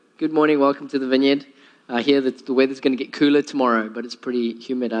Good morning. Welcome to the Vineyard. I hear that the weather's going to get cooler tomorrow, but it's pretty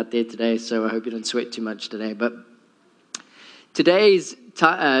humid out there today, so I hope you don't sweat too much today. But today's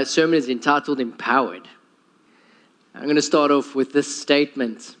sermon is entitled Empowered. I'm going to start off with this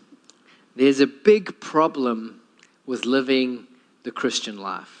statement. There's a big problem with living the Christian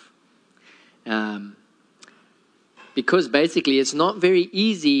life. Because basically it's not very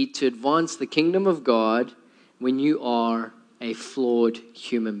easy to advance the kingdom of God when you are a flawed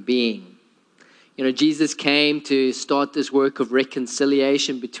human being. You know, Jesus came to start this work of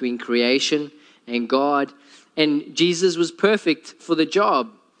reconciliation between creation and God. And Jesus was perfect for the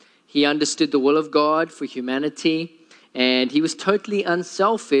job. He understood the will of God for humanity. And he was totally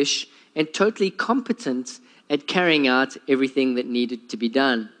unselfish and totally competent at carrying out everything that needed to be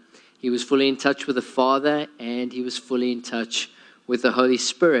done. He was fully in touch with the Father, and he was fully in touch with the Holy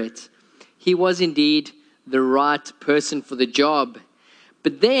Spirit. He was indeed the right person for the job.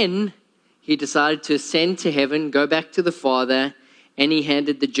 But then he decided to ascend to heaven, go back to the Father, and he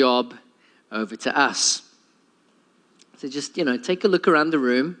handed the job over to us. So just, take a look around the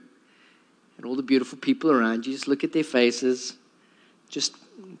room and all the beautiful people around you. Just look at their faces. Just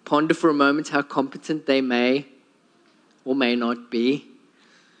ponder for a moment how competent they may or may not be.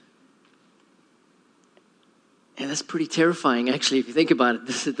 And that's pretty terrifying, actually, if you think about it.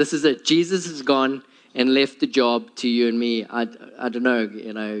 This is it. Jesus has gone and left the job to you and me. I don't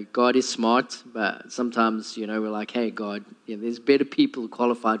know, God is smart, but sometimes, we're like, hey, God, there's better people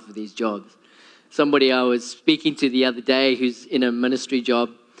qualified for these jobs. Somebody I was speaking to the other day who's in a ministry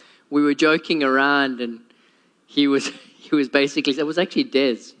job, we were joking around, and he was basically, it was actually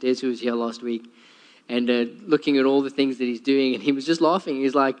Des who was here last week, and looking at all the things that he's doing, and he was just laughing.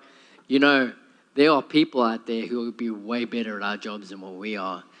 He's like, there are people out there who will be way better at our jobs than what we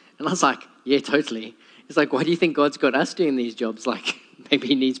are. And I was like, yeah, totally. It's like, why do you think God's got us doing these jobs? Like, maybe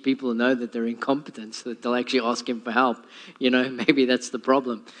he needs people to know that they're incompetent so that they'll actually ask him for help. Maybe that's the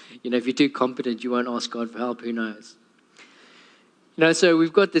problem. If you're too competent, you won't ask God for help. Who knows? So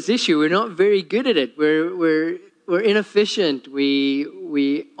we've got this issue. We're not very good at it. We're inefficient.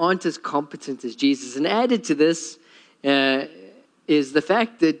 We aren't as competent as Jesus. And added to this is the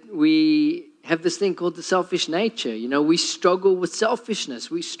fact that we have this thing called the selfish nature. We struggle with selfishness.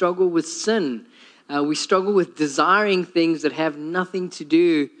 We struggle with sin. We struggle with desiring things that have nothing to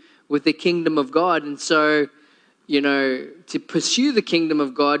do with the kingdom of God. And so, to pursue the kingdom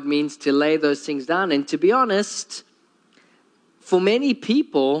of God means to lay those things down. And to be honest, for many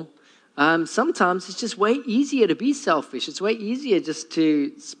people, sometimes it's just way easier to be selfish. It's way easier just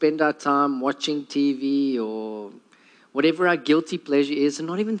to spend our time watching TV or whatever our guilty pleasure is and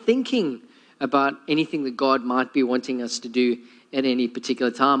not even thinking about anything that God might be wanting us to do at any particular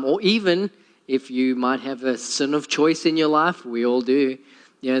time. Or even if you might have a sin of choice in your life, we all do.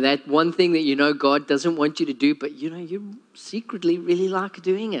 That one thing that God doesn't want you to do, but you secretly really like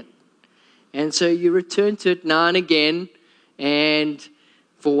doing it. And so you return to it now and again, and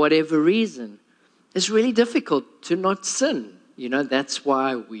for whatever reason, it's really difficult to not sin. That's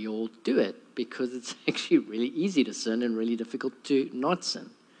why we all do it, because it's actually really easy to sin and really difficult to not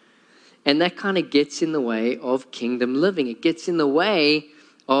sin. And that kind of gets in the way of kingdom living. It gets in the way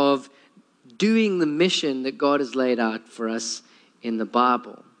of doing the mission that God has laid out for us in the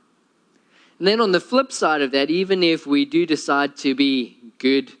Bible. And then on the flip side of that, even if we do decide to be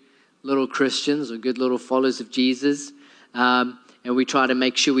good little Christians or good little followers of Jesus, and we try to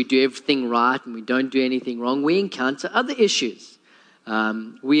make sure we do everything right and we don't do anything wrong, we encounter other issues.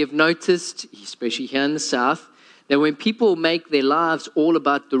 We have noticed, especially here in the South, that when people make their lives all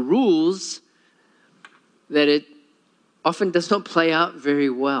about the rules, that it often does not play out very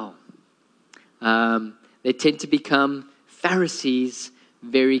well. They tend to become Pharisees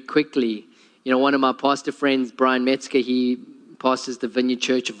very quickly. One of my pastor friends, Brian Metzger, he pastors the Vineyard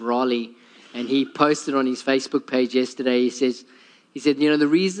Church of Raleigh, and he posted on his Facebook page yesterday, he said, the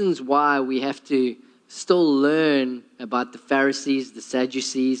reasons why we have to still learn about the Pharisees, the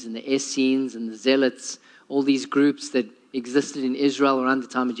Sadducees, and the Essenes, and the Zealots, all these groups that existed in Israel around the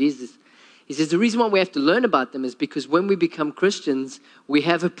time of Jesus. He says the reason why we have to learn about them is because when we become Christians, we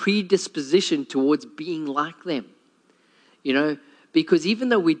have a predisposition towards being like them. Because even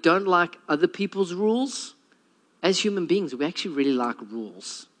though we don't like other people's rules, as human beings, we actually really like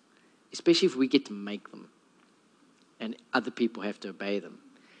rules, especially if we get to make them and other people have to obey them.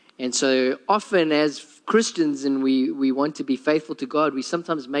 And so often as Christians, and we want to be faithful to God, we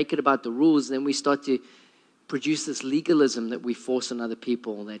sometimes make it about the rules, and then we start to produce this legalism that we force on other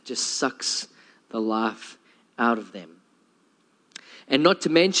people that just sucks the life out of them. And not to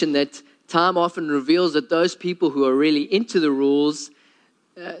mention that time often reveals that those people who are really into the rules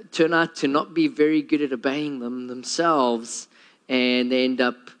turn out to not be very good at obeying them themselves, and they end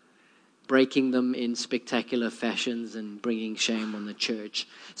up breaking them in spectacular fashions and bringing shame on the church.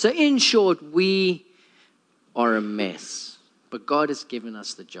 So in short, we are a mess, but God has given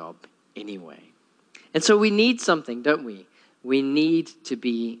us the job anyway. And so we need something, don't we? We need to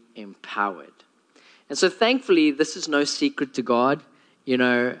be empowered. And so thankfully, this is no secret to God.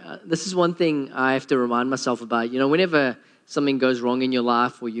 This is one thing I have to remind myself about. Whenever something goes wrong in your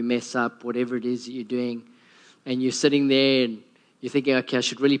life or you mess up, whatever it is that you're doing, and you're sitting there and you're thinking, okay, I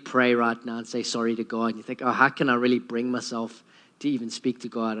should really pray right now and say sorry to God. And you think, oh, how can I really bring myself to even speak to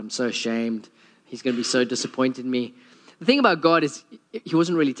God? I'm so ashamed. He's going to be so disappointed in me. The thing about God is he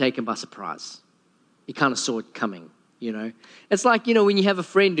wasn't really taken by surprise. He kind of saw it coming, It's like, when you have a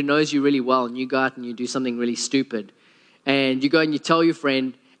friend who knows you really well and you go out and you do something really stupid and you go and you tell your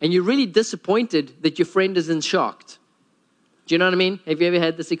friend and you're really disappointed that your friend isn't shocked. Do you know what I mean? Have you ever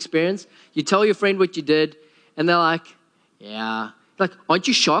had this experience? You tell your friend what you did and they're like, yeah. Like, aren't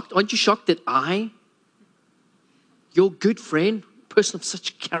you shocked? Aren't you shocked that your good friend, person of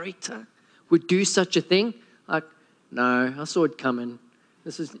such character, would do such a thing? Like, no, I saw it coming.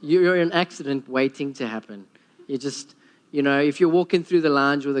 You're an accident waiting to happen. You just, if you're walking through the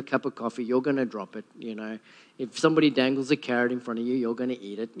lounge with a cup of coffee, you're going to drop it, If somebody dangles a carrot in front of you, you're going to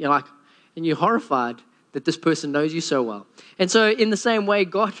eat it. And you're horrified that this person knows you so well. And so in the same way,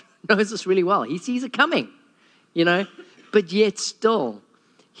 God knows us really well. He sees it coming, But yet still,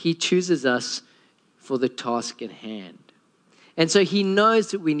 he chooses us for the task at hand. And so he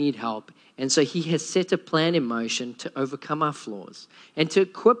knows that we need help. And so he has set a plan in motion to overcome our flaws and to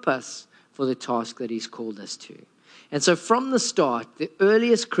equip us for the task that he's called us to. And so from the start, the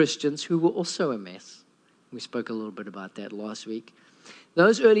earliest Christians who were also a mess, we spoke a little bit about that last week,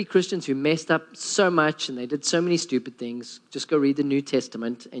 those early Christians who messed up so much and they did so many stupid things, just go read the New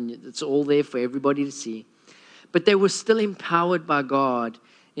Testament and it's all there for everybody to see. But they were still empowered by God,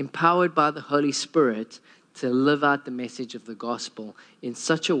 empowered by the Holy Spirit to live out the message of the gospel in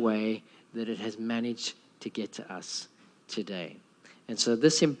such a way that it has managed to get to us today. And so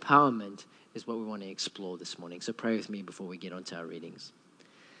this empowerment is what we want to explore this morning. So pray with me before we get on to our readings.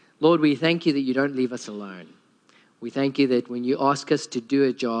 Lord, we thank you that you don't leave us alone. We thank you that when you ask us to do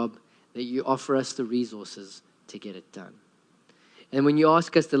a job, that you offer us the resources to get it done. And when you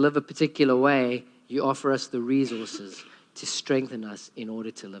ask us to live a particular way, you offer us the resources to strengthen us in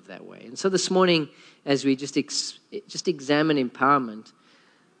order to live that way. And so this morning, as we just examine empowerment,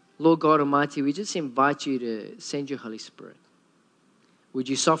 Lord God Almighty, we just invite you to send your Holy Spirit. Would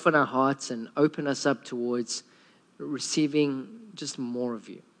you soften our hearts and open us up towards receiving just more of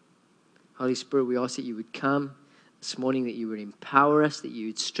you? Holy Spirit, we ask that you would come this morning, that you would empower us, that you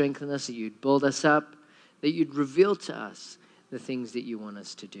would strengthen us, that you'd build us up, that you'd reveal to us the things that you want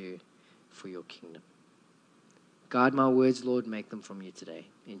us to do for your kingdom. Guard my words, Lord, make them from you today.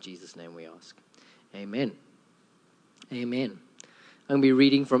 In Jesus' name we ask. Amen. Amen. I'm going to be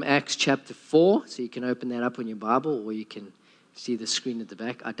reading from Acts chapter 4, so you can open that up on your Bible, or you can see the screen at the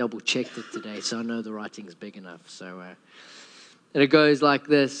back. I double-checked it today, so I know the writing's big enough. And it goes like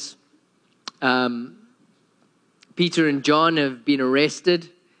this. Peter and John have been arrested,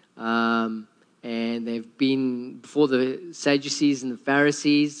 and they've been before the Sadducees and the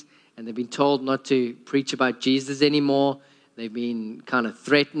Pharisees, and they've been told not to preach about Jesus anymore. They've been kind of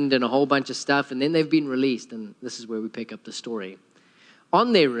threatened and a whole bunch of stuff, and then they've been released, and this is where we pick up the story.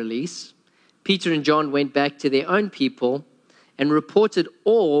 On their release, Peter and John went back to their own people and reported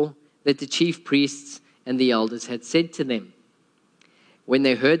all that the chief priests and the elders had said to them. When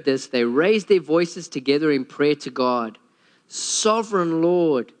they heard this, they raised their voices together in prayer to God. Sovereign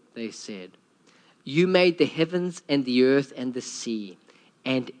Lord, they said, you made the heavens and the earth and the sea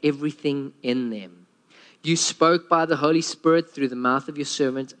and everything in them. You spoke by the Holy Spirit through the mouth of your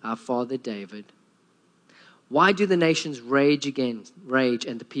servant, our father David. Why do the nations rage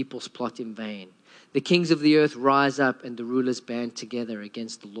and the peoples plot in vain? The kings of the earth rise up and the rulers band together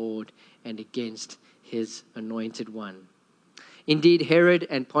against the Lord and against his anointed one. Indeed, Herod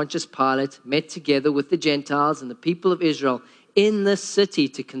and Pontius Pilate met together with the Gentiles and the people of Israel in this city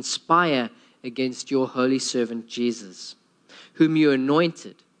to conspire against your holy servant Jesus, whom you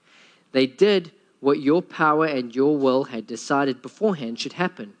anointed. They did what your power and your will had decided beforehand should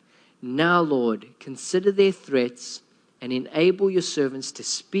happen. Now, Lord, consider their threats and enable your servants to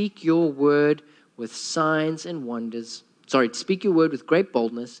speak your word with signs and wonders. To speak your word with great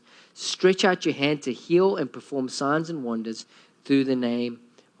boldness. Stretch out your hand to heal and perform signs and wonders through the name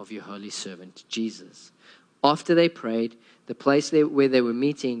of your holy servant, Jesus. After they prayed, the place where they were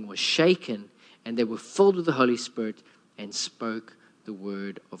meeting was shaken, and they were filled with the Holy Spirit and spoke the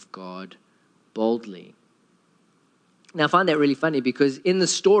word of God boldly. Now, I find that really funny because in the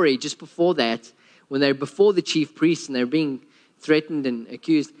story just before that, when they're before the chief priests and they're being threatened and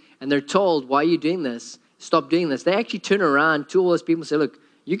accused, and they're told, why are you doing this? Stop doing this. They actually turn around to all those people and say, look,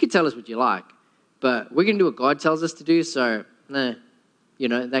 you can tell us what you like, but we're going to do what God tells us to do, so, nah.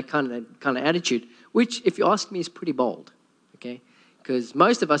 That kind of attitude, which, if you ask me, is pretty bold, okay? Because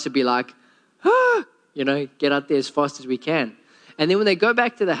most of us would be like, get out there as fast as we can. And then when they go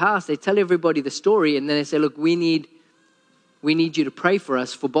back to the house, they tell everybody the story, and then they say, look, we need you to pray for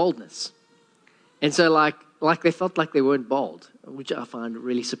us for boldness. And so like they felt like they weren't bold, which I find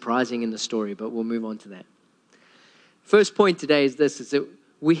really surprising in the story, but we'll move on to that. First point today is this, is that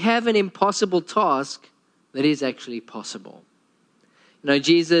we have an impossible task that is actually possible.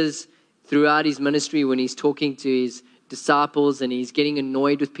 Jesus, throughout his ministry, when he's talking to his disciples and he's getting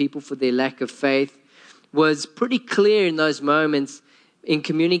annoyed with people for their lack of faith, was pretty clear in those moments in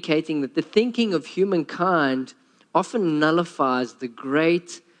communicating that the thinking of humankind often nullifies the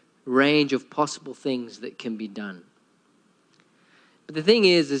great range of possible things that can be done. But the thing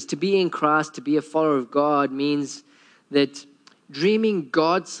is to be in Christ, to be a follower of God, means that dreaming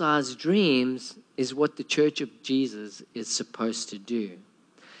God-sized dreams is what the Church of Jesus is supposed to do.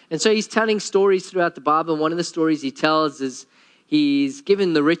 And so he's telling stories throughout the Bible. And one of the stories he tells is he's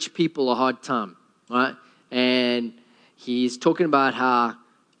given the rich people a hard time, right? And he's talking about how,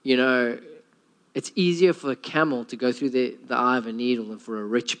 it's easier for a camel to go through the eye of a needle than for a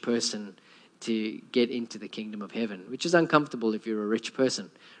rich person to get into the kingdom of heaven, which is uncomfortable if you're a rich person,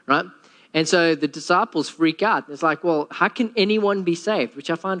 right? And so the disciples freak out. It's like, well, how can anyone be saved? Which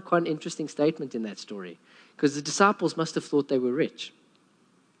I find quite an interesting statement in that story. Because the disciples must have thought they were rich.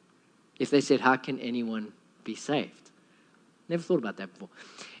 If they said, how can anyone be saved? Never thought about that before.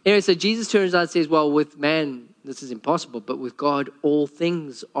 Anyway, so Jesus turns out and says, well, with man, this is impossible. But with God, all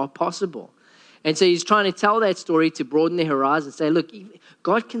things are possible. And so he's trying to tell that story to broaden their horizon. Say, look,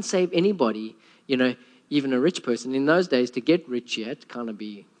 God can save anybody, even a rich person. In those days, to get rich, you had to kind of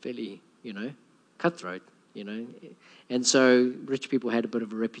be fairly cutthroat, And so rich people had a bit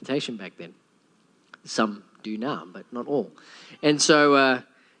of a reputation back then. Some do now, but not all. And so,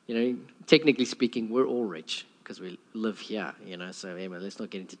 technically speaking, we're all rich because we live here, So anyway, let's not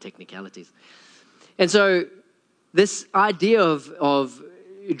get into technicalities. And so this idea of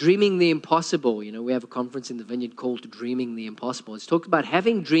dreaming the impossible, we have a conference in the Vineyard called Dreaming the Impossible. It's talked about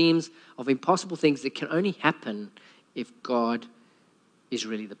having dreams of impossible things that can only happen if God is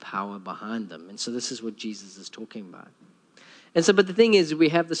really the power behind them. And so this is what Jesus is talking about. And so, but the thing is, we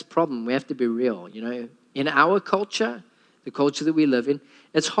have this problem. We have to be real. In our culture, the culture that we live in,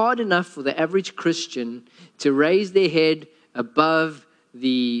 it's hard enough for the average Christian to raise their head above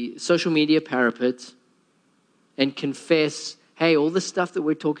the social media parapet and confess, hey, all the stuff that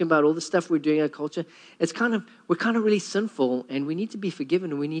we're talking about, all the stuff we're doing in our culture, we're kind of really sinful, and we need to be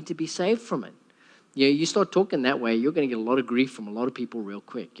forgiven, and we need to be saved from it. You start talking that way, you're going to get a lot of grief from a lot of people real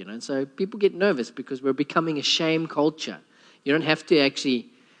quick, And so people get nervous because we're becoming a shame culture. You don't have to actually,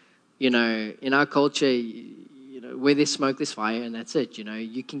 in our culture, where there's smoke, there's fire, and that's it.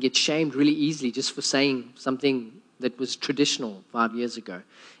 You can get shamed really easily just for saying something that was traditional 5 years ago.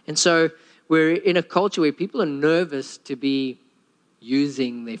 And so we're in a culture where people are nervous to be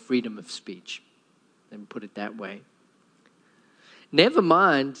using their freedom of speech. Let me put it that way. Never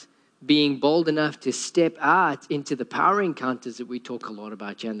mind being bold enough to step out into the power encounters that we talk a lot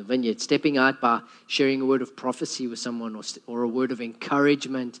about here in the Vineyard, stepping out by sharing a word of prophecy with someone or a word of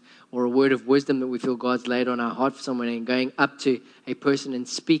encouragement or a word of wisdom that we feel God's laid on our heart for someone and going up to a person and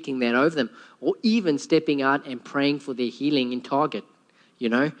speaking that over them, or even stepping out and praying for their healing in Target.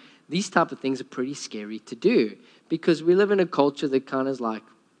 These type of things are pretty scary to do because we live in a culture that kind of is like,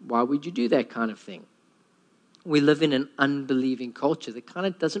 why would you do that kind of thing? We live in an unbelieving culture that kind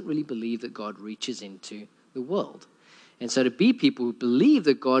of doesn't really believe that God reaches into the world. And so to be people who believe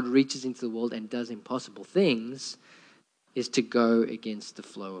that God reaches into the world and does impossible things is to go against the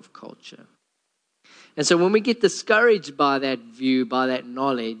flow of culture. And so when we get discouraged by that view, by that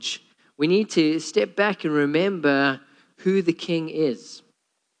knowledge, we need to step back and remember who the King is.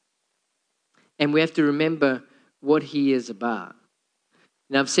 And we have to remember what he is about.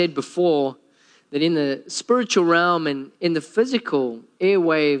 Now, I've said before that in the spiritual realm and in the physical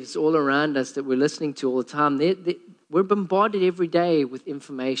airwaves all around us that we're listening to all the time, we're bombarded every day with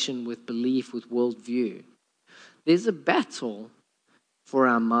information, with belief, with worldview. There's a battle for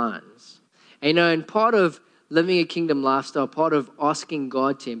our minds. And part of living a kingdom lifestyle, part of asking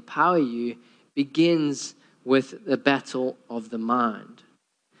God to empower you begins with the battle of the mind.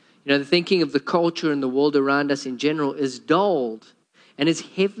 The thinking of the culture and the world around us in general is dulled and is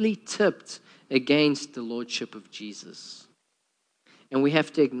heavily tipped against the lordship of Jesus. And we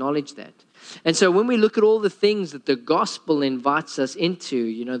have to acknowledge that. And so when we look at all the things that the gospel invites us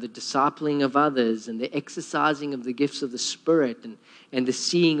into, the discipling of others and the exercising of the gifts of the Spirit and the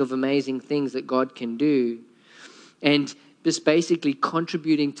seeing of amazing things that God can do, and just basically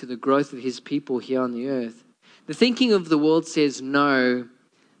contributing to the growth of his people here on the earth, the thinking of the world says, no,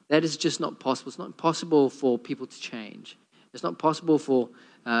 that is just not possible. It's not possible for people to change. It's not possible for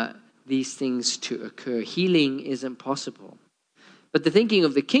these things to occur. Healing isn't possible. But the thinking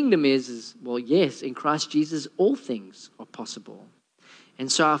of the kingdom is, well, yes, in Christ Jesus, all things are possible.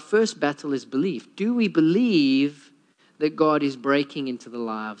 And so our first battle is belief. Do we believe that God is breaking into the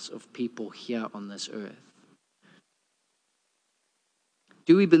lives of people here on this earth?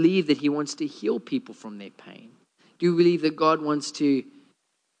 Do we believe that he wants to heal people from their pain? Do we believe that God wants to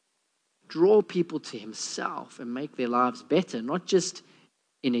draw people to himself and make their lives better, not just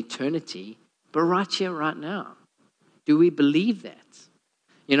in eternity, but right here, right now? Do we believe that?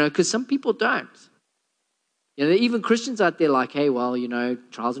 Because some people don't. Even Christians out there like, hey, well,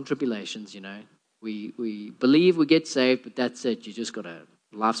 trials and tribulations, we believe we get saved, but that's it. You just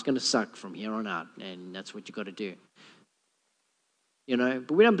life's going to suck from here on out, and that's what you got to do.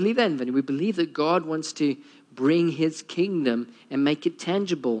 But we don't believe that in Vineyard. We believe that God wants to bring his kingdom and make it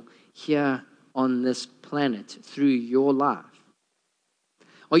tangible here on this planet through your life.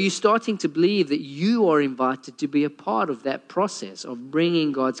 Are you starting to believe that you are invited to be a part of that process of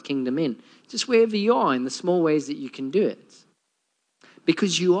bringing God's kingdom in? Just wherever you are, in the small ways that you can do it.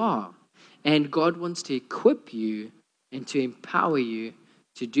 Because you are. And God wants to equip you and to empower you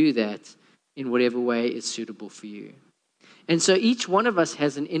to do that in whatever way is suitable for you. And so each one of us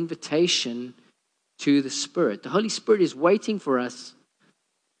has an invitation to the Spirit. The Holy Spirit is waiting for us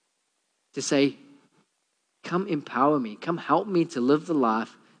to say, come empower me. Come help me to live the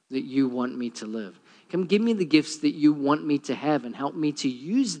life that you want me to live. Come give me the gifts that you want me to have and help me to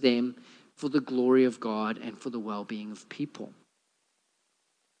use them for the glory of God and for the well-being of people.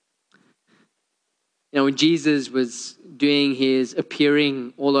 When Jesus was doing his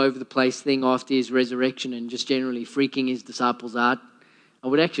appearing all over the place thing after his resurrection and just generally freaking his disciples out, I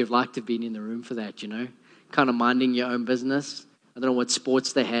would actually have liked to have been in the room for that, kind of minding your own business. I don't know what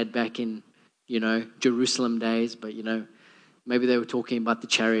sports they had back in, Jerusalem days, but, maybe they were talking about the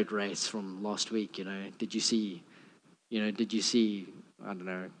chariot race from last week, Did you see, I don't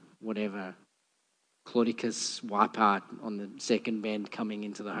know, whatever, Claudicus wipeout on the second bend coming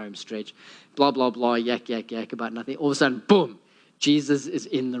into the home stretch, blah, blah, blah, yak, yak, yak about nothing. All of a sudden, boom, Jesus is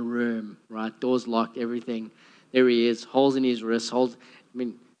in the room, right? Doors locked, everything. There he is, holes in his wrists,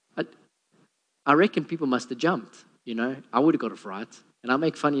 I reckon people must have jumped, I would have got a fright. And I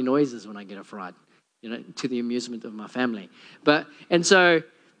make funny noises when I get a fright, to the amusement of my family. And so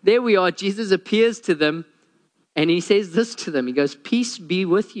there we are, Jesus appears to them and he says this to them. He goes, peace be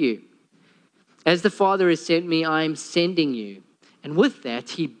with you. As the Father has sent me, I am sending you. And with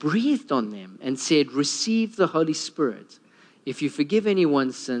that, he breathed on them and said, receive the Holy Spirit. If you forgive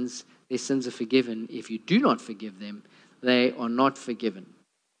anyone's sins, their sins are forgiven. If you do not forgive them, they are not forgiven.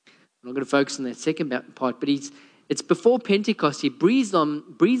 I'm not going to focus on that second part, but it's before Pentecost. He breathes on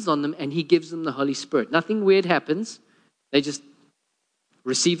them and he gives them the Holy Spirit. Nothing weird happens. They just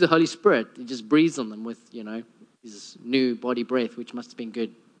receive the Holy Spirit. He just breathes on them with, his new body breath, which must have been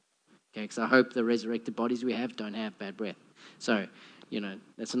good. Okay, because I hope the resurrected bodies we have don't have bad breath. So,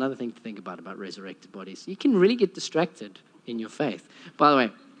 that's another thing to think about resurrected bodies. You can really get distracted in your faith. By the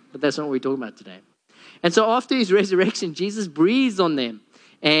way, but that's not what we're talking about today. And so after his resurrection, Jesus breathes on them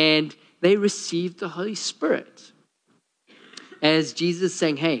and they received the Holy Spirit. As Jesus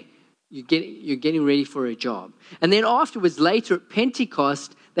saying, hey, you're getting ready for a job. And then afterwards, later at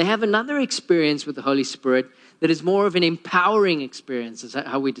Pentecost, they have another experience with the Holy Spirit that is more of an empowering experience, is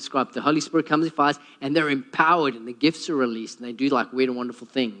how we describe it. The Holy Spirit comes and fires, and they're empowered, and the gifts are released, and they do like weird and wonderful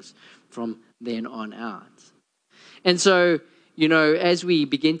things from then on out. And so, as we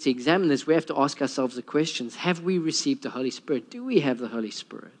begin to examine this, we have to ask ourselves the questions. Have we received the Holy Spirit? Do we have the Holy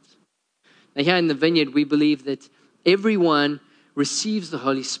Spirit? Now, here in the Vineyard, we believe that everyone receives the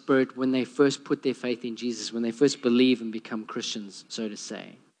Holy Spirit when they first put their faith in Jesus, when they first believe and become Christians, so to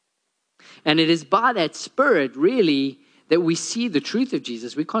say. And it is by that Spirit, really, that we see the truth of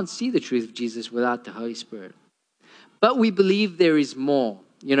Jesus. We can't see the truth of Jesus without the Holy Spirit. But we believe there is more.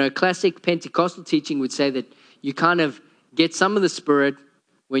 Classic Pentecostal teaching would say that you kind of get some of the Spirit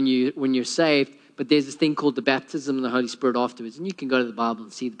when you're saved, but there's this thing called the baptism of the Holy Spirit afterwards. And you can go to the Bible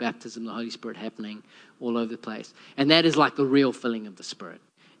and see the baptism of the Holy Spirit happening all over the place. And that is like the real filling of the Spirit.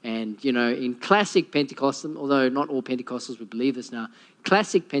 And, in classic Pentecostalism, although not all Pentecostals would believe this now,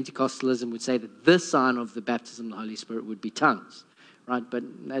 classic Pentecostalism would say that this sign of the baptism of the Holy Spirit would be tongues, right? But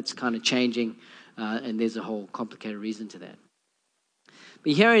that's kind of changing, and there's a whole complicated reason to that.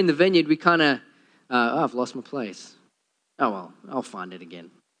 But here in the Vineyard, we kind of, I've lost my place. Oh, well, I'll find it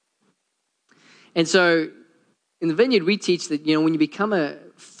again. And so in the Vineyard, we teach that, when you become a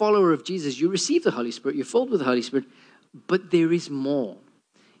follower of Jesus, you receive the Holy Spirit, you're filled with the Holy Spirit, but there is more.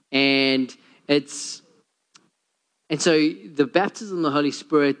 And so the baptism of the Holy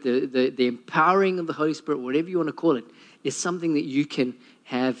Spirit, the empowering of the Holy Spirit, whatever you want to call it, is something that you can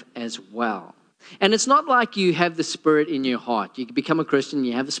have as well. And it's not like you have the Spirit in your heart. You become a Christian,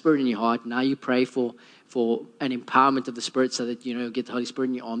 you have the Spirit in your heart. Now you pray for an empowerment of the Spirit so that, get the Holy Spirit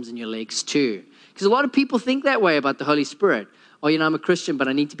in your arms and your legs too. Because a lot of people think that way about the Holy Spirit. Oh, I'm a Christian, but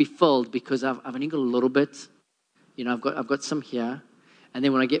I need to be filled because I've only got a little bit. I've got some here. And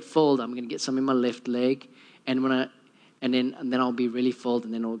then when I get filled, I'm going to get some in my left leg. And then I'll be really filled,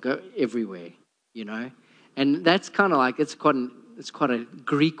 and then it'll go everywhere, And that's kind of like, it's quite a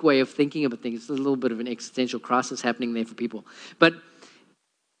Greek way of thinking about things. It's a little bit of an existential crisis happening there for people. But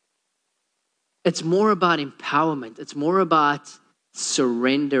it's more about empowerment. It's more about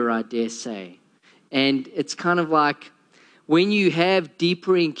surrender, I dare say. And it's kind of like when you have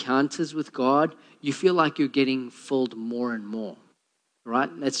deeper encounters with God, you feel like you're getting filled more and more. Right?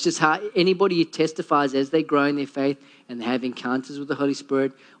 That's just how anybody who testifies as they grow in their faith and they have encounters with the Holy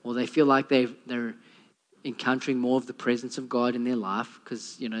Spirit, or they feel like they're encountering more of the presence of God in their life,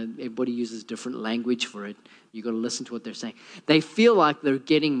 because, everybody uses different language for it. You've got to listen to what they're saying. They feel like they're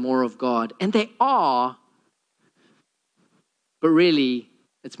getting more of God, and they are, but really,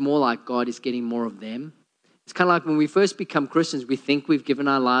 it's more like God is getting more of them. It's kind of like when we first become Christians, we think we've given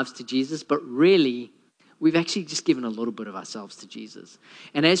our lives to Jesus, but really, we've actually just given a little bit of ourselves to Jesus.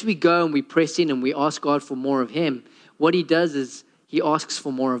 And as we go and we press in and we ask God for more of him, what he does is he asks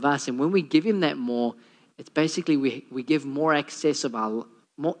for more of us. And when we give him that more, it's basically we give more access to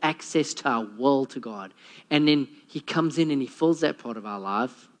our will to God. And then he comes in and he fills that part of our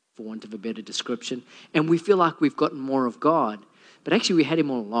life, for want of a better description, and we feel like we've gotten more of God. But actually we had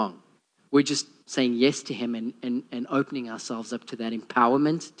him all along. We're just saying yes to him and opening ourselves up to that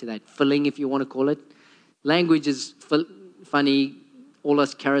empowerment, to that filling, if you want to call it. Language is funny. All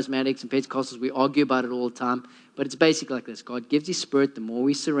us charismatics and Pentecostals, we argue about it all the time. But it's basically like this. God gives his Spirit. The more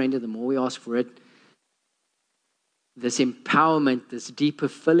we surrender, the more we ask for it, this empowerment, this deeper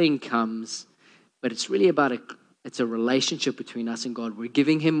filling comes. But it's really about it's a relationship between us and God. We're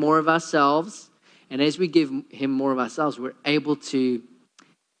giving him more of ourselves. And as we give him more of ourselves, we're able to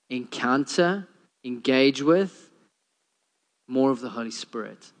encounter, engage with more of the Holy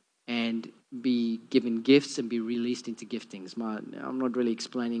Spirit and be given gifts and be released into giftings. I'm not really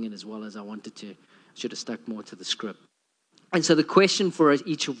explaining it as well as I wanted to. I should have stuck more to the script. And so the question for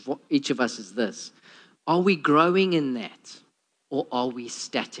each of us is this. Are we growing in that, or are we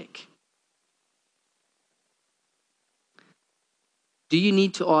static? Do you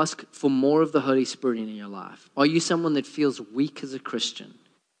need to ask for more of the Holy Spirit in your life? Are you someone that feels weak as a Christian?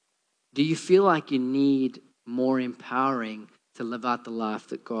 Do you feel like you need more empowering to live out the life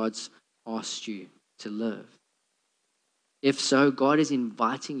that God's asked you to live? If so, God is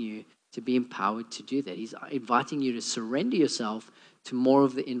inviting you to be empowered to do that. He's inviting you to surrender yourself to more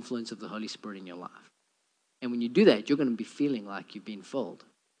of the influence of the Holy Spirit in your life. And when you do that, you're going to be feeling like you've been filled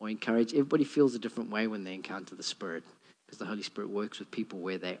or encouraged. Everybody feels a different way when they encounter the Spirit, because the Holy Spirit works with people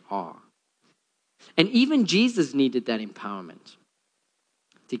where they are. And even Jesus needed that empowerment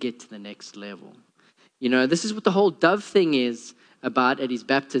to get to the next level. This is what the whole dove thing is about at his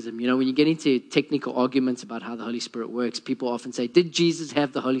baptism. When you get into technical arguments about how the Holy Spirit works, people often say, did Jesus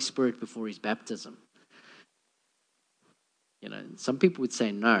have the Holy Spirit before his baptism? Some people would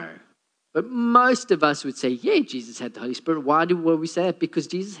say no. But most of us would say, yeah, Jesus had the Holy Spirit. Why do we say that? Because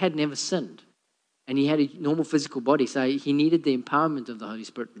Jesus had never sinned. And he had a normal physical body. So he needed the empowerment of the Holy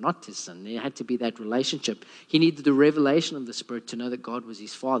Spirit not to sin. There had to be that relationship. He needed the revelation of the Spirit to know that God was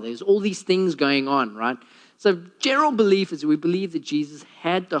his Father. There's all these things going on, right? So general belief is we believe that Jesus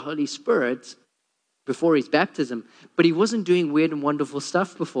had the Holy Spirit before his baptism, but he wasn't doing weird and wonderful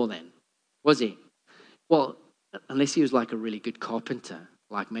stuff before then, was he? Well, unless he was like a really good carpenter.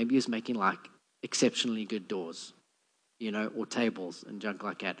 Like maybe he was making like exceptionally good doors, or tables and junk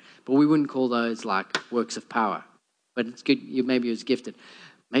like that. But we wouldn't call those like works of power. But it's good. Maybe he was gifted.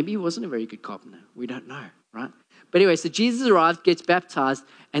 Maybe he wasn't a very good carpenter. We don't know, right? But anyway, so Jesus arrives, gets baptized,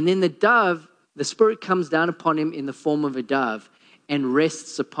 and then the Spirit comes down upon him in the form of a dove and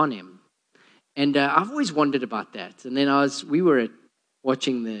rests upon him. And I've always wondered about that. And then we were at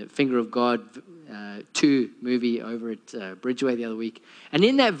watching the Finger of God 2 movie over at Bridgeway the other week. And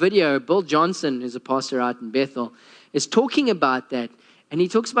in that video, Bill Johnson, who's a pastor out in Bethel, is talking about that. And he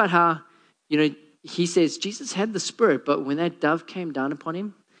talks about how, he says Jesus had the Spirit, but when that dove came down upon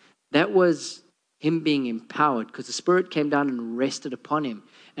him, that was him being empowered because the Spirit came down and rested upon him.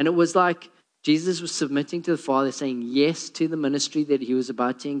 And it was like Jesus was submitting to the Father, saying yes to the ministry that he was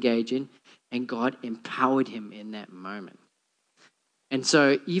about to engage in, and God empowered him in that moment. And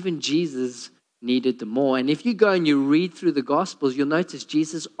so even Jesus needed the more. And if you go and you read through the Gospels, you'll notice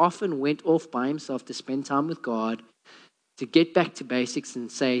Jesus often went off by himself to spend time with God, to get back to basics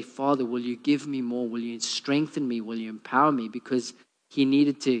and say, Father, will you give me more? Will you strengthen me? Will you empower me? Because he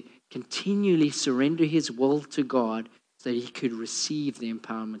needed to continually surrender his will to God so that he could receive the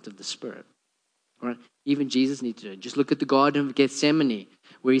empowerment of the Spirit. Right? Even Jesus needed to do it. Just look at the Garden of Gethsemane,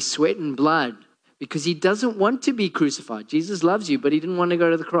 where he's sweating blood because he doesn't want to be crucified. Jesus loves you, but he didn't want to go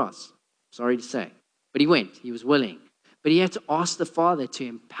to the cross. Sorry to say. But he went. He was willing. But he had to ask the Father to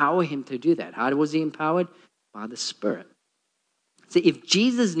empower him to do that. How was he empowered? By the Spirit. So if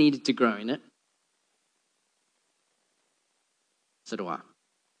Jesus needed to grow in it, so do I.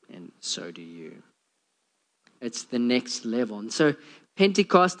 And so do you. It's the next level. And so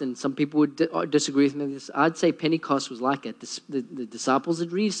Pentecost, and some people would disagree with me on this, I'd say Pentecost was like it. The disciples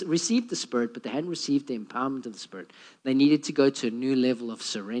had received the Spirit, but they hadn't received the empowerment of the Spirit. They needed to go to a new level of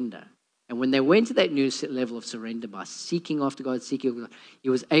surrender. And when they went to that new level of surrender by seeking after God, he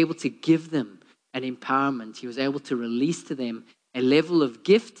was able to give them an empowerment. He was able to release to them a level of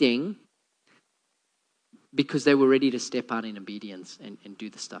gifting because they were ready to step out in obedience and do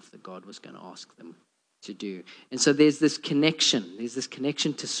the stuff that God was going to ask them to do. And so there's this connection. There's this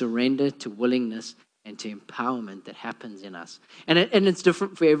connection to surrender, to willingness, and to empowerment that happens in us. And it's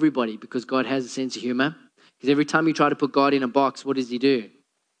different for everybody because God has a sense of humor. Because every time you try to put God in a box, what does he do?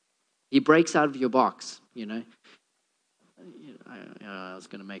 He breaks out of your box, I was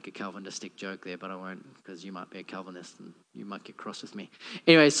going to make a Calvinistic joke there, but I won't because you might be a Calvinist and you might get cross with me.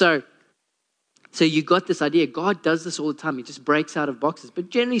 Anyway, so you got this idea. God does this all the time. He just breaks out of boxes. But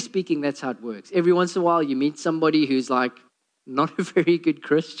generally speaking, that's how it works. Every once in a while, you meet somebody who's like not a very good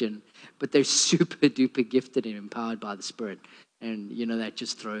Christian, but they're super duper gifted and empowered by the Spirit. And, that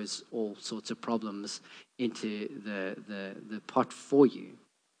just throws all sorts of problems into the pot for you.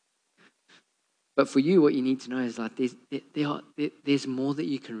 But for you, what you need to know is like there's more that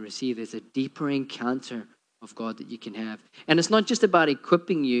you can receive. There's a deeper encounter of God that you can have. And it's not just about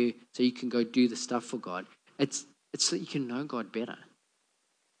equipping you so you can go do the stuff for God. It's so you can know God better.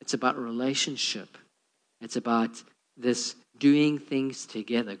 It's about a relationship. It's about this doing things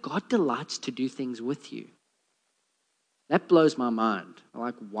together. God delights to do things with you. That blows my mind. I'm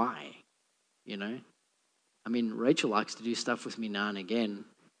like, why? Rachel likes to do stuff with me now and again.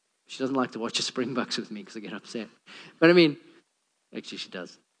 She doesn't like to watch the Springboks with me because I get upset. But actually she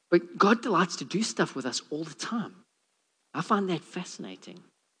does. But God delights to do stuff with us all the time. I find that fascinating.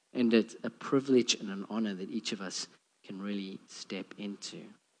 And it's a privilege and an honor that each of us can really step into.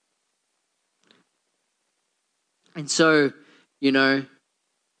 And so,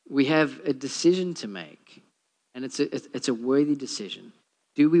 we have a decision to make. And it's a worthy decision.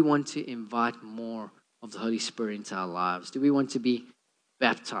 Do we want to invite more of the Holy Spirit into our lives? Do we want to be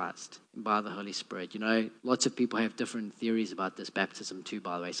baptized by the Holy Spirit? Lots of people have different theories about this baptism too,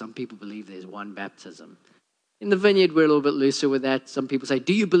 by the way. Some people believe there's one baptism. In the Vineyard, we're a little bit looser with that. Some people say,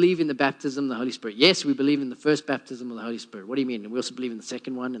 do you believe in the baptism of the Holy Spirit? Yes, we believe in the first baptism of the Holy Spirit. What do you mean? And we also believe in the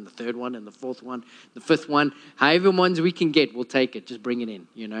second one and the third one and the fourth one, the fifth one. However ones we can get, we'll take it. Just bring it in,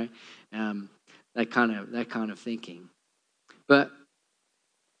 that kind of thinking. But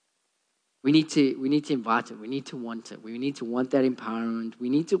we need to invite it. We need to want it. We need to want that empowerment. We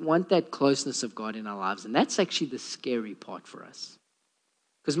need to want that closeness of God in our lives. And that's actually the scary part for us.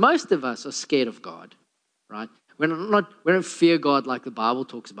 Because most of us are scared of God, right? We don't fear God like the Bible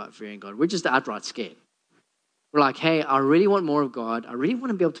talks about fearing God. We're just outright scared. We're like, hey, I really want more of God. I really want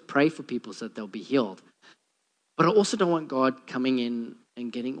to be able to pray for people so that they'll be healed. But I also don't want God coming in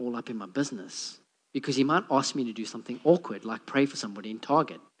and getting all up in my business because he might ask me to do something awkward, like pray for somebody in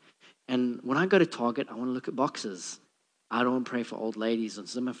Target. And when I go to Target, I want to look at boxes. I don't want to pray for old ladies on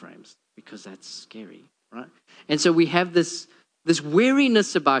Zimmer frames because that's scary, right? And so we have this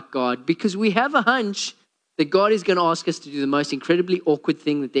weariness about God because we have a hunch that God is going to ask us to do the most incredibly awkward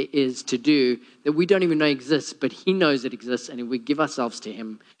thing that there is to do that we don't even know exists, but he knows it exists. And if we give ourselves to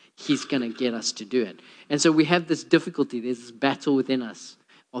him, he's going to get us to do it. And so we have this difficulty. There's this battle within us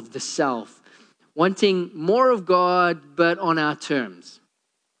of the self, wanting more of God, but on our terms.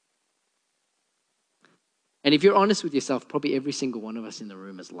 And if you're honest with yourself, probably every single one of us in the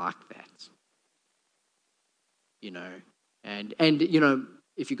room is like that. You know, and you know,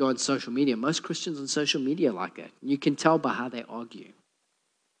 if you go on social media, most Christians on social media are like that. You can tell by how they argue.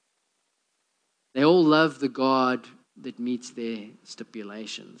 They all love the God that meets their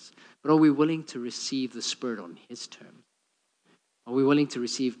stipulations. But are we willing to receive the Spirit on His terms? Are we willing to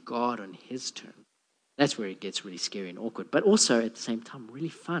receive God on His terms? That's where it gets really scary and awkward, but also at the same time really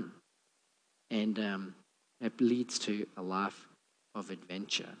fun. And it leads to a life of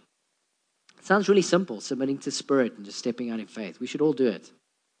adventure. It sounds really simple, submitting to Spirit and just stepping out in faith. We should all do it.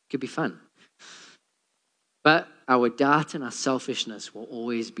 It could be fun. But our doubt and our selfishness will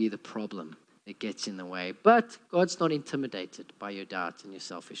always be the problem that gets in the way. But God's not intimidated by your doubt and your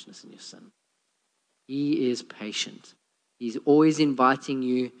selfishness and your sin. He is patient. He's always inviting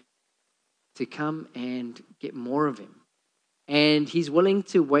you to come and get more of Him. And He's willing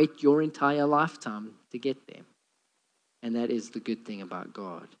to wait your entire lifetime to get there. And that is the good thing about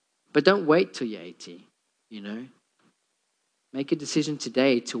God. But don't wait till you're 80, you know. Make a decision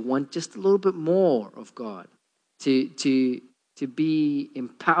today to want just a little bit more of God, to be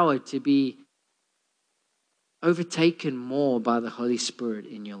empowered, to be overtaken more by the Holy Spirit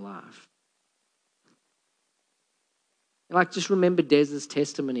in your life. Like, just remember Des's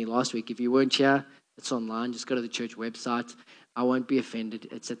testimony last week. If you weren't here, it's online. Just go to the church website. I won't be offended.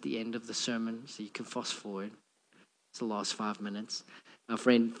 It's at the end of the sermon, so you can fast forward. It's the last 5 minutes. Our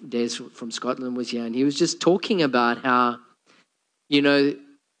friend Des from Scotland was here, and he was just talking about how, you know,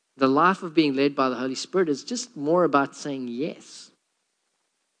 the life of being led by the Holy Spirit is just more about saying yes,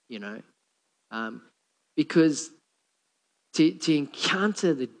 you know, because to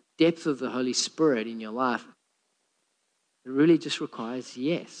encounter the depth of the Holy Spirit in your life, it really just requires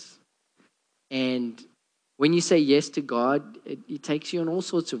yes. And when you say yes to God, it takes you on all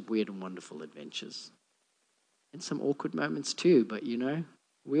sorts of weird and wonderful adventures. And some awkward moments too, but you know,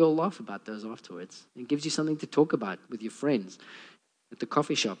 we all laugh about those afterwards. It gives you something to talk about with your friends at the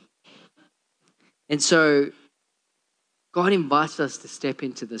coffee shop. And so God invites us to step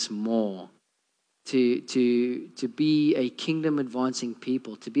into this more, to be a kingdom advancing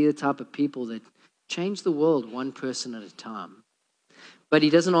people, to be the type of people that change the world one person at a time. But He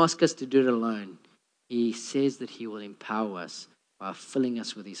doesn't ask us to do it alone. He says that He will empower us by filling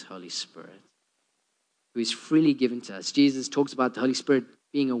us with His Holy Spirit, who is freely given to us. Jesus talks about the Holy Spirit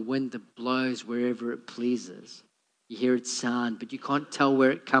being a wind that blows wherever it pleases. You hear its sound, but you can't tell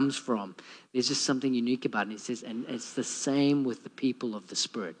where it comes from. There's just something unique about it. It says, and it's the same with the people of the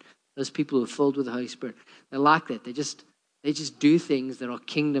Spirit. Those people who are filled with the Holy Spirit, they're like that. They just do things that are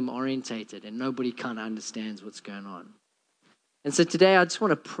kingdom orientated, and nobody kind of understands what's going on. And so today I just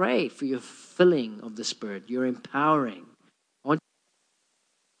want to pray for your filling of the Spirit, your empowering. I want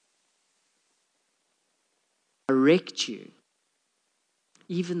to direct you,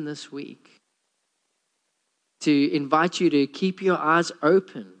 even this week, to invite you to keep your eyes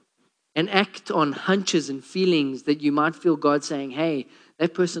open and act on hunches and feelings that you might feel God saying, hey,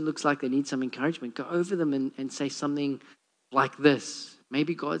 that person looks like they need some encouragement. Go over them and say something like this.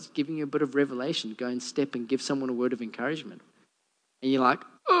 Maybe God's giving you a bit of revelation. Go and step and give someone a word of encouragement. And you're like,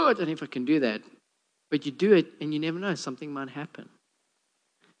 oh, I don't know if I can do that. But you do it and you never know, something might happen.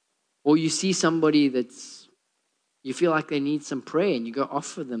 Or you see somebody you feel like they need some prayer and you go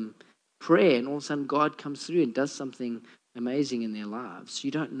offer them prayer and all of a sudden God comes through and does something amazing in their lives.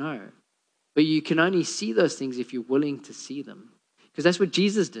 You don't know. But you can only see those things if you're willing to see them. Because that's what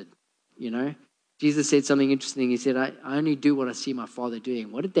Jesus did, you know. Jesus said something interesting. He said, I only do what I see my Father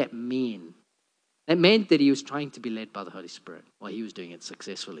doing. What did that mean? That meant that He was trying to be led by the Holy Spirit. Well, He was doing it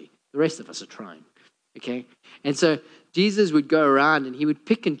successfully. The rest of us are trying, okay? And so Jesus would go around and He would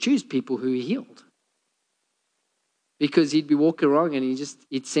pick and choose people who He healed. Because He'd be walking around and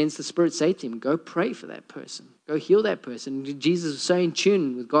He'd sense the Spirit say to Him, go pray for that person. Go heal that person. And Jesus was so in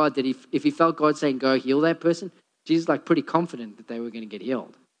tune with God that if He felt God saying, go heal that person, Jesus was pretty confident that they were going to get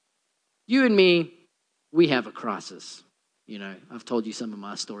healed. You and me, we have a crisis. You know, I've told you some of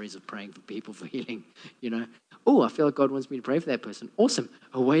my stories of praying for people for healing, you know. Oh, I feel like God wants me to pray for that person. Awesome.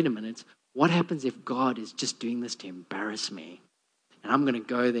 Oh, wait a minute. What happens if God is just doing this to embarrass me? And I'm going to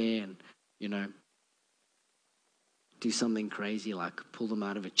go there and, you know, do something crazy like pull them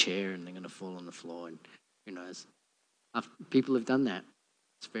out of a chair and they're going to fall on the floor. And who knows? People have done that.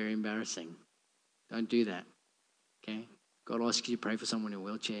 It's very embarrassing. Don't do that. Okay? God asks you to pray for someone in a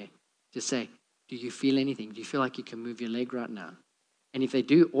wheelchair. Just say, do you feel anything? Do you feel like you can move your leg right now? And if they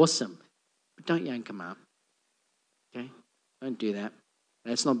do, awesome. But don't yank them out. Okay? Don't do that.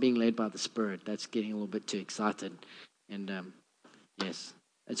 That's not being led by the Spirit. That's getting a little bit too excited. And yes,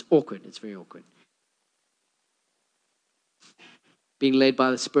 it's awkward. It's very awkward. being led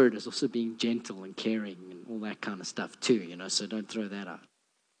by the Spirit is also being gentle and caring and all that kind of stuff too, so don't throw that out.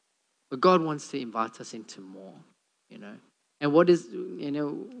 But God wants to invite us into more, And what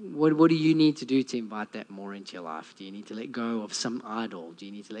do you need to do to invite that more into your life? Do you need to let go of some idol? Do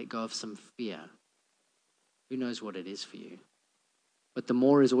you need to let go of some fear? Who knows what it is for you? But the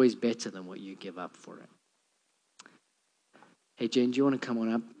more is always better than what you give up for it. Hey, Jen, do you want to come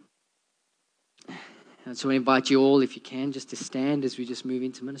on up? And so I invite you all, if you can, just to stand as we just move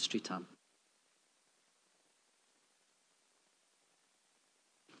into ministry time.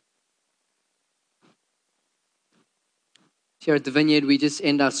 Here at the Vineyard, we just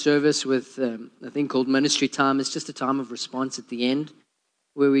end our service with a thing called ministry time. It's just a time of response at the end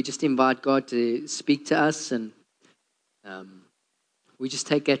where we just invite God to speak to us, and we just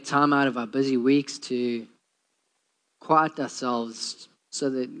take that time out of our busy weeks to quiet ourselves so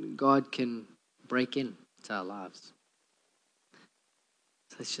that God can break into our lives.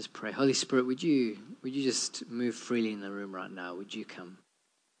 So let's just pray. Holy Spirit, would you just move freely in the room right now? Would you come?